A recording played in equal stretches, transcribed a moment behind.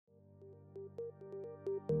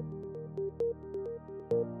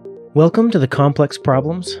Welcome to the Complex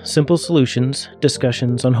Problems, Simple Solutions,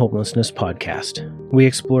 Discussions on Homelessness podcast. We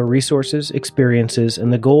explore resources, experiences,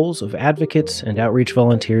 and the goals of advocates and outreach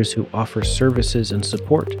volunteers who offer services and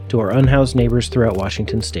support to our unhoused neighbors throughout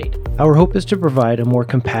Washington state. Our hope is to provide a more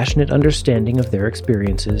compassionate understanding of their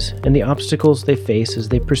experiences and the obstacles they face as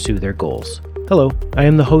they pursue their goals. Hello, I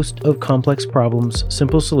am the host of Complex Problems,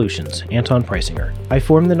 Simple Solutions, Anton Preisinger. I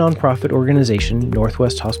formed the nonprofit organization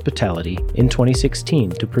Northwest Hospitality in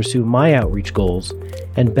 2016 to pursue my outreach goals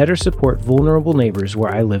and better support vulnerable neighbors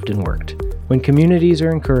where I lived and worked. When communities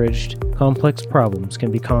are encouraged, complex problems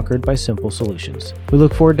can be conquered by simple solutions. We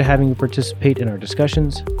look forward to having you participate in our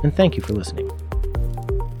discussions, and thank you for listening.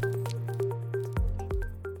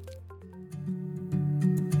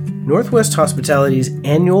 Northwest Hospitality's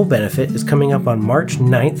annual benefit is coming up on March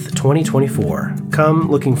 9th, 2024. Come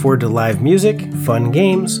looking forward to live music, fun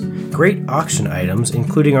games, great auction items,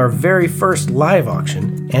 including our very first live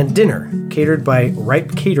auction, and dinner, catered by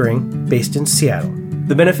Ripe Catering, based in Seattle.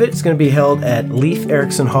 The benefit is going to be held at Leif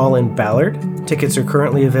Erikson Hall in Ballard. Tickets are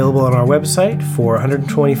currently available on our website for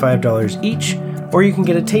 $125 each, or you can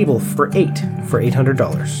get a table for 8 for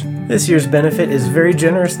 $800. This year's benefit is very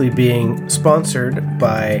generously being sponsored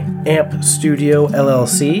by AMP Studio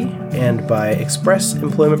LLC and by Express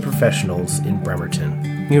Employment Professionals in Bremerton.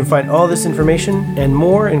 You can find all this information and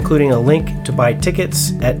more, including a link to buy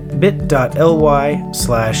tickets at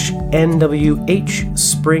bit.ly/NWH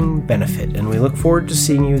Spring Benefit, and we look forward to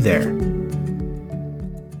seeing you there.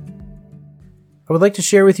 I would like to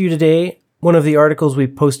share with you today one of the articles we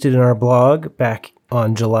posted in our blog back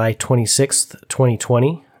on July 26th,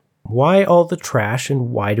 2020. Why all the trash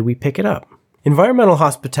and why do we pick it up? Environmental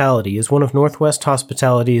hospitality is one of Northwest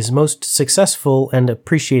Hospitality's most successful and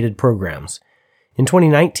appreciated programs. In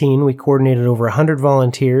 2019, we coordinated over 100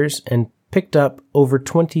 volunteers and picked up over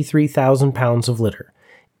 23,000 pounds of litter.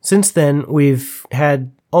 Since then, we've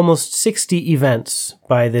had almost 60 events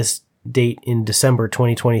by this date in December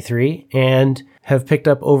 2023 and have picked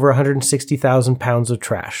up over 160,000 pounds of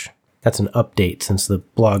trash. That's an update since the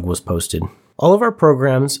blog was posted. All of our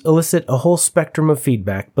programs elicit a whole spectrum of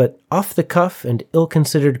feedback, but off-the-cuff and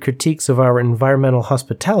ill-considered critiques of our environmental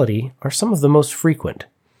hospitality are some of the most frequent.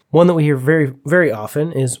 One that we hear very, very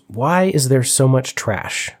often is, why is there so much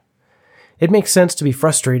trash? It makes sense to be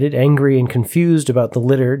frustrated, angry, and confused about the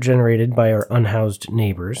litter generated by our unhoused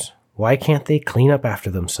neighbors. Why can't they clean up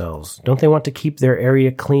after themselves? Don't they want to keep their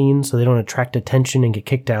area clean so they don't attract attention and get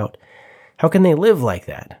kicked out? How can they live like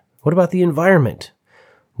that? What about the environment?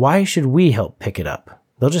 Why should we help pick it up?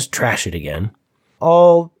 They'll just trash it again.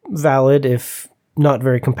 All valid, if not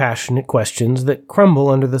very compassionate, questions that crumble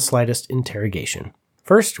under the slightest interrogation.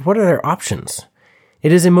 First, what are their options?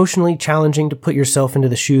 It is emotionally challenging to put yourself into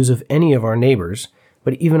the shoes of any of our neighbors,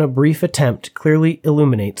 but even a brief attempt clearly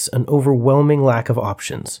illuminates an overwhelming lack of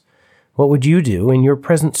options. What would you do in your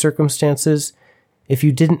present circumstances if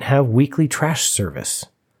you didn't have weekly trash service?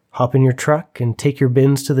 Hop in your truck and take your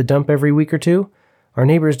bins to the dump every week or two? Our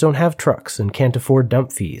neighbors don't have trucks and can't afford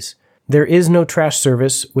dump fees. There is no trash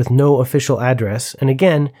service with no official address, and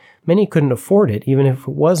again, many couldn't afford it even if it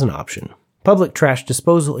was an option. Public trash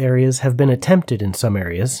disposal areas have been attempted in some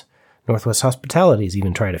areas. Northwest Hospitality's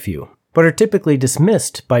even tried a few, but are typically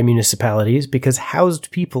dismissed by municipalities because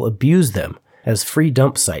housed people abuse them as free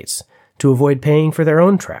dump sites to avoid paying for their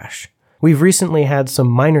own trash. We've recently had some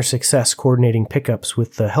minor success coordinating pickups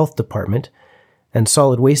with the health department and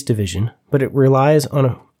solid waste division, but it relies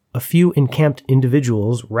on a few encamped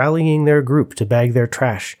individuals rallying their group to bag their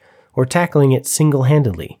trash or tackling it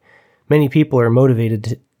single-handedly. Many people are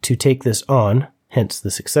motivated to take this on, hence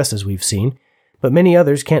the successes we've seen, but many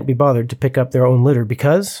others can't be bothered to pick up their own litter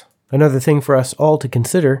because, another thing for us all to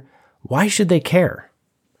consider, why should they care?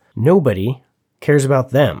 Nobody cares about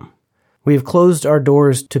them. We have closed our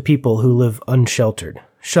doors to people who live unsheltered,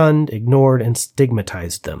 shunned, ignored, and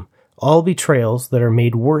stigmatized them. All betrayals that are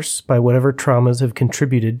made worse by whatever traumas have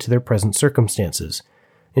contributed to their present circumstances.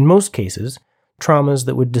 In most cases, traumas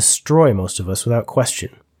that would destroy most of us without question.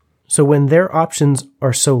 So when their options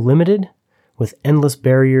are so limited, with endless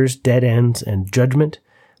barriers, dead ends, and judgment,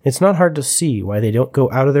 it's not hard to see why they don't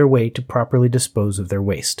go out of their way to properly dispose of their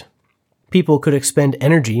waste. People could expend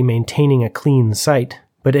energy maintaining a clean site,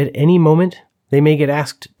 but at any moment, they may get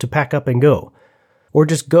asked to pack up and go, or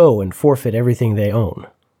just go and forfeit everything they own.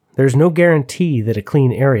 There's no guarantee that a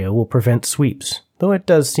clean area will prevent sweeps, though it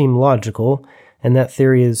does seem logical, and that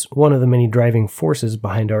theory is one of the many driving forces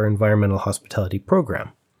behind our environmental hospitality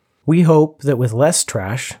program. We hope that with less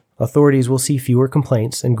trash, authorities will see fewer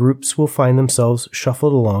complaints and groups will find themselves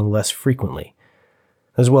shuffled along less frequently.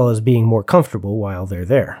 as well as being more comfortable while they're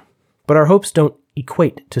there. But our hopes don't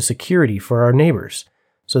equate to security for our neighbors,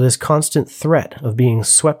 so this constant threat of being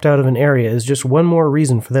swept out of an area is just one more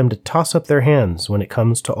reason for them to toss up their hands when it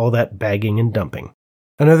comes to all that bagging and dumping.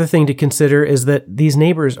 Another thing to consider is that these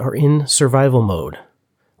neighbors are in survival mode.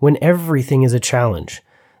 When everything is a challenge,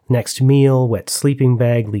 next meal, wet sleeping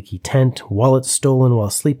bag, leaky tent, wallet stolen while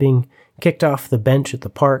sleeping, kicked off the bench at the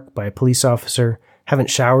park by a police officer, haven't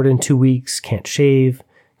showered in 2 weeks, can't shave,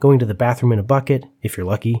 going to the bathroom in a bucket, if you're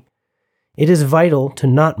lucky. It is vital to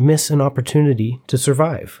not miss an opportunity to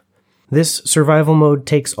survive. This survival mode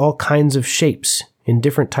takes all kinds of shapes in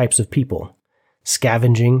different types of people.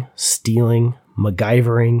 Scavenging, stealing,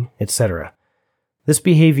 MacGyvering, etc. This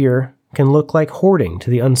behavior can look like hoarding to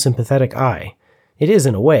the unsympathetic eye. It is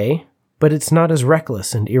in a way, but it's not as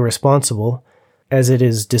reckless and irresponsible as it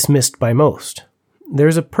is dismissed by most.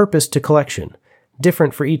 There's a purpose to collection,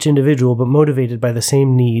 different for each individual but motivated by the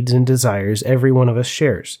same needs and desires every one of us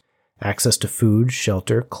shares. Access to food,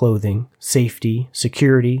 shelter, clothing, safety,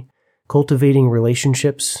 security, cultivating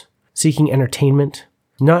relationships, seeking entertainment.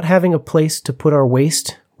 Not having a place to put our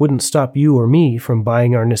waste wouldn't stop you or me from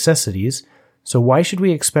buying our necessities, so why should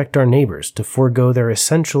we expect our neighbors to forego their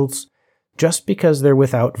essentials just because they're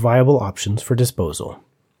without viable options for disposal?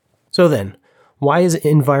 So then, why is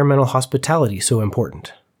environmental hospitality so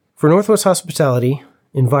important? For Northwest Hospitality,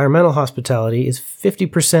 environmental hospitality is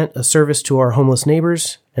 50% a service to our homeless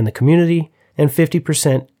neighbors and the community, and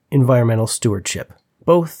 50% environmental stewardship.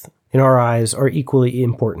 Both, in our eyes, are equally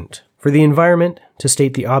important. For the environment, to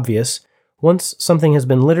state the obvious, once something has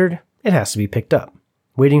been littered, it has to be picked up.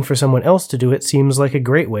 Waiting for someone else to do it seems like a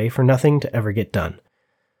great way for nothing to ever get done.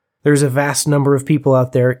 There's a vast number of people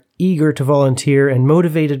out there eager to volunteer and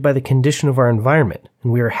motivated by the condition of our environment,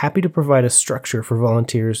 and we are happy to provide a structure for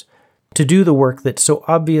volunteers to do the work that so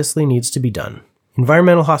obviously needs to be done.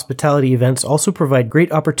 Environmental hospitality events also provide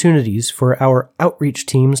great opportunities for our outreach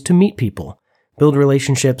teams to meet people, build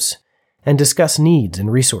relationships, and discuss needs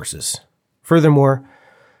and resources. Furthermore,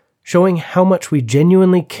 showing how much we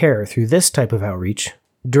genuinely care through this type of outreach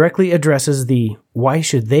directly addresses the "why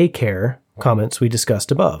should they care" comments we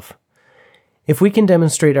discussed above. If we can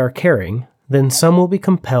demonstrate our caring, then some will be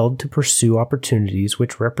compelled to pursue opportunities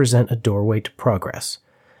which represent a doorway to progress,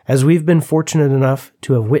 as we've been fortunate enough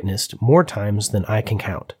to have witnessed more times than I can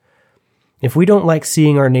count. If we don't like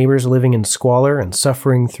seeing our neighbors living in squalor and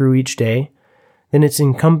suffering through each day, then it's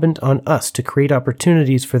incumbent on us to create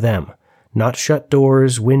opportunities for them, not shut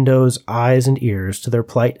doors, windows, eyes, and ears to their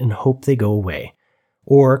plight and hope they go away,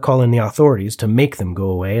 or call in the authorities to make them go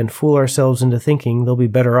away and fool ourselves into thinking they'll be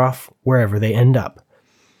better off wherever they end up.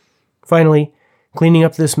 Finally, cleaning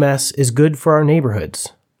up this mess is good for our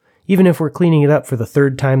neighborhoods, even if we're cleaning it up for the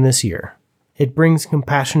third time this year. It brings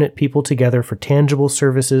compassionate people together for tangible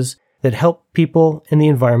services that help people and the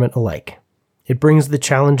environment alike. It brings the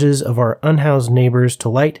challenges of our unhoused neighbors to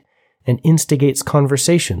light and instigates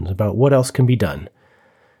conversations about what else can be done.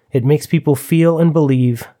 It makes people feel and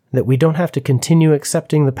believe that we don't have to continue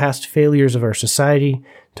accepting the past failures of our society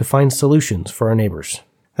to find solutions for our neighbors.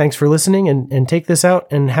 Thanks for listening, and take this out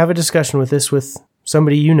and have a discussion with this with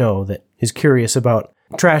somebody you know that is curious about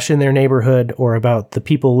trash in their neighborhood or about the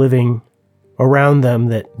people living around them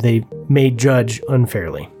that they may judge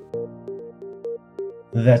unfairly.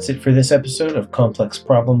 That's it for this episode of Complex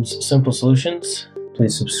Problems, Simple Solutions.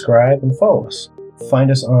 Please subscribe and follow us.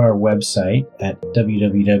 Find us on our website at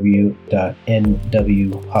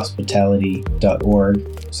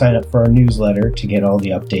www.nwhospitality.org. Sign up for our newsletter to get all the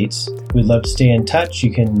updates. We'd love to stay in touch.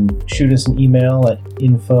 You can shoot us an email at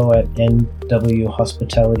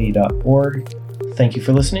info@nwhospitality.org. Thank you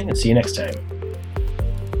for listening, and see you next time.